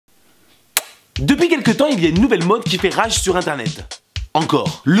Depuis quelque temps, il y a une nouvelle mode qui fait rage sur internet.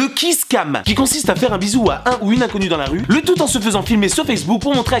 Encore. Le Kisscam, qui consiste à faire un bisou à un ou une inconnue dans la rue, le tout en se faisant filmer sur Facebook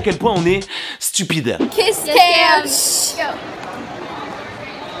pour montrer à quel point on est stupide. Kisscam.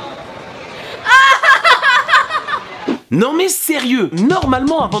 Non mais sérieux,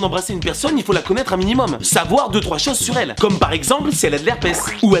 normalement avant d'embrasser une personne, il faut la connaître un minimum. Savoir 2-3 choses sur elle. Comme par exemple si elle a de l'herpès.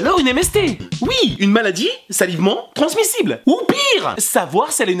 Ou alors une MST. Oui, une maladie, salivement, transmissible. Ou pire,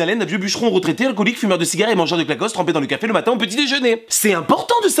 savoir si elle a une haleine d'un vieux bûcheron retraité, alcoolique, fumeur de cigares et mangeur de clacos trempé dans le café le matin au petit déjeuner. C'est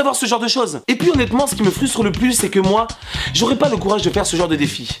important de savoir ce genre de choses. Et puis honnêtement, ce qui me frustre le plus, c'est que moi, j'aurais pas le courage de faire ce genre de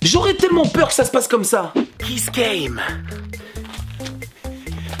défi. J'aurais tellement peur que ça se passe comme ça. Kisscam.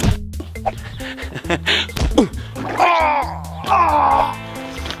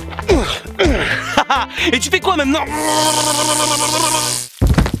 Et tu fais quoi maintenant?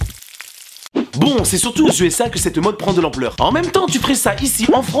 Bon, c'est surtout aux USA que cette mode prend de l'ampleur. En même temps, tu ferais ça ici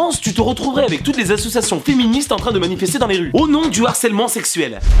en France, tu te retrouverais avec toutes les associations féministes en train de manifester dans les rues, au nom du harcèlement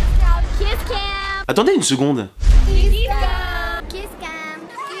sexuel. Attendez une seconde.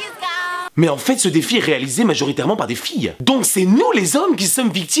 Mais en fait, ce défi est réalisé majoritairement par des filles. Donc c'est nous les hommes qui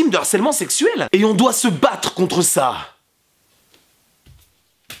sommes victimes de harcèlement sexuel. Et on doit se battre contre ça.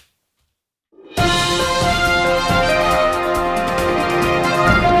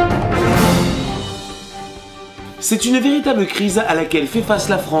 C'est une véritable crise à laquelle fait face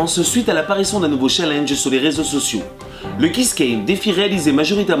la France suite à l'apparition d'un nouveau challenge sur les réseaux sociaux. Le Kisscam, défi réalisé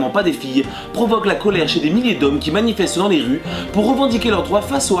majoritairement par des filles, provoque la colère chez des milliers d'hommes qui manifestent dans les rues pour revendiquer leurs droits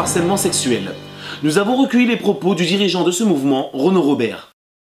face au harcèlement sexuel. Nous avons recueilli les propos du dirigeant de ce mouvement, Renaud.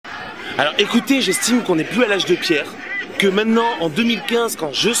 Alors écoutez, j'estime qu'on n'est plus à l'âge de pierre, que maintenant, en 2015,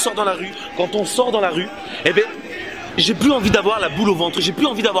 quand je sors dans la rue, quand on sort dans la rue, eh ben, j'ai plus envie d'avoir la boule au ventre, j'ai plus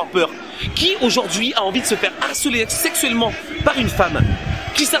envie d'avoir peur. Qui aujourd'hui a envie de se faire harceler sexuellement par une femme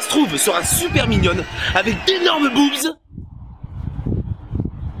qui, ça se trouve, sera super mignonne, avec d'énormes boobs?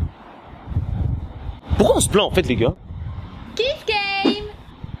 Pourquoi on se plaint en fait les gars? Kisscam.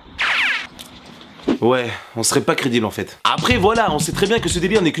 Ouais, on serait pas crédible en fait. Après voilà, on sait très bien que ce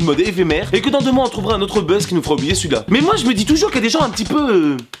délire n'est qu'une mode éphémère et que dans 2 mois on trouvera un autre buzz qui nous fera oublier celui-là. Mais moi je me dis toujours qu'il y a des gens un petit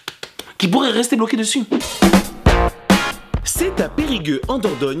peu... qui pourraient rester bloqués dessus. C'est à Périgueux, en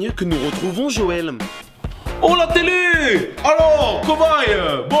Dordogne, que nous retrouvons Joël. Oh la télé! Alors, cobaye!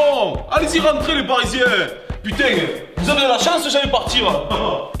 Bon, allez-y rentrer les Parisiens! Putain, vous avez de la chance, j'allais partir!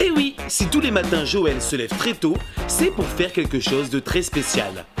 Et oui, si tous les matins Joël se lève très tôt, c'est pour faire quelque chose de très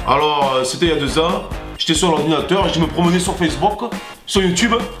spécial. Alors, c'était il y a 2 ans, j'étais sur l'ordinateur et je me promenais sur Facebook, sur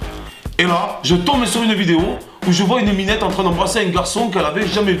YouTube, et là, je tombe sur une vidéo où je vois une minette en train d'embrasser un garçon qu'elle avait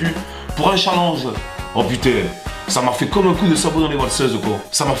jamais vu pour un challenge. Oh putain, ça m'a fait comme un coup de sabot dans les valseuses quoi.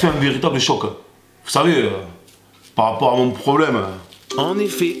 Ça m'a fait un véritable choc. Vous savez, par rapport à mon problème. En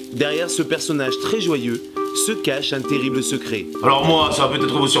effet, derrière ce personnage très joyeux, se cache un terrible secret. Alors moi, ça va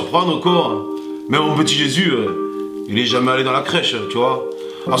peut-être vous surprendre quoi, mais mon petit Jésus, il est jamais allé dans la crèche, tu vois.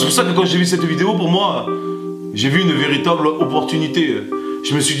 Alors c'est pour ça que quand j'ai vu cette vidéo, pour moi, j'ai vu une véritable opportunité.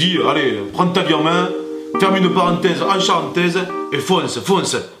 Je me suis dit, allez, prends ta vie en main, ferme une parenthèse en charentaise et fonce,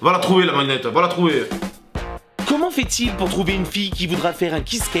 fonce. Va la trouver la manette, va la trouver. Comment fait-il pour trouver une fille qui voudra faire un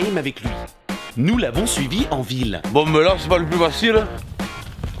Kisscam avec lui? Nous l'avons suivi en ville. Bon, mais là, c'est pas le plus facile.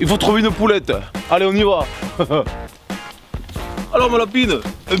 Il faut trouver une poulette. Allez, on y va. Alors, ma lapine,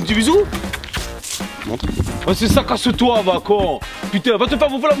 un petit bisou? Oh, c'est ça, casse-toi, va, con. Putain, va te faire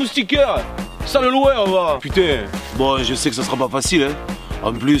bouffer la moustiquaire. Ça le loin, va. Putain. Bon, je sais que ça sera pas facile, hein.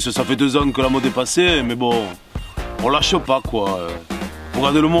 En plus, ça fait 2 ans que la mode est passée, mais bon, on lâche pas, quoi. Faut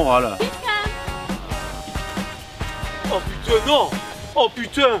garder le moral. Oh putain, non! Oh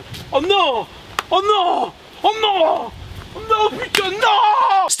putain! Oh non! Oh non! Oh non! Oh non, putain,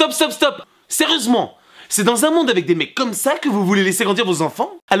 non! Stop, stop, stop! Sérieusement, c'est dans un monde avec des mecs comme ça que vous voulez laisser grandir vos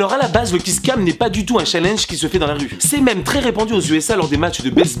enfants? Alors à la base, le Kisscam n'est pas du tout un challenge qui se fait dans la rue. C'est même très répandu aux USA lors des matchs de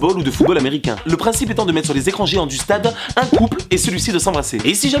baseball ou de football américain. Le principe étant de mettre sur les écrans géants du stade un couple et celui-ci de s'embrasser.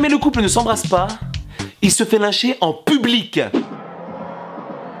 Et si jamais le couple ne s'embrasse pas, il se fait lyncher en public.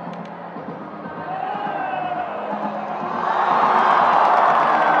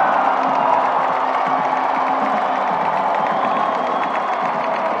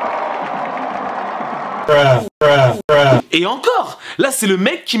 Et encore, là c'est le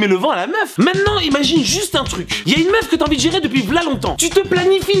mec qui met le vent à la meuf. Maintenant imagine juste un truc. Il y a une meuf que t'as envie de gérer depuis v'là longtemps. Tu te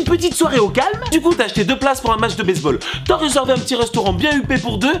planifies une petite soirée au calme. Du coup t'as acheté 2 places pour un match de baseball. T'as réservé un petit restaurant bien huppé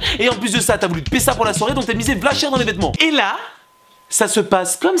pour 2. Et en plus de ça t'as voulu te payer ça pour la soirée. Donc t'as misé v'là cher dans les vêtements. Et là, ça se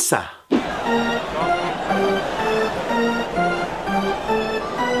passe comme ça.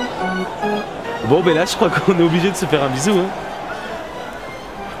 Bon ben là je crois qu'on est obligé de se faire un bisou hein.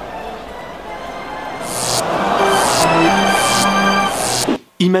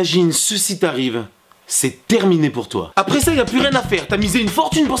 Imagine, ceci t'arrive. C'est terminé pour toi. Après ça, y a plus rien à faire. T'as misé une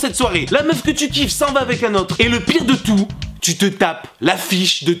fortune pour cette soirée. La meuf que tu kiffes s'en va avec un autre. Et le pire de tout, tu te tapes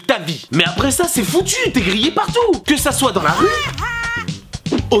l'affiche de ta vie. Mais après ça, c'est foutu. T'es grillé partout. Que ça soit dans la rue,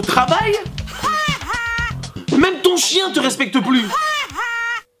 au travail, même ton chien te respecte plus.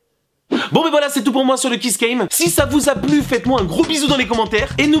 Bon, mais voilà, c'est tout pour moi sur le Kisscam. Si ça vous a plu, faites-moi un gros bisou dans les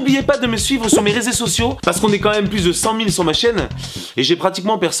commentaires. Et n'oubliez pas de me suivre sur mes réseaux sociaux, parce qu'on est quand même plus de 100 000 sur ma chaîne. Et j'ai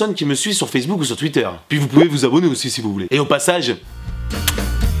pratiquement personne qui me suit sur Facebook ou sur Twitter. Puis vous pouvez vous abonner aussi si vous voulez. Et au passage,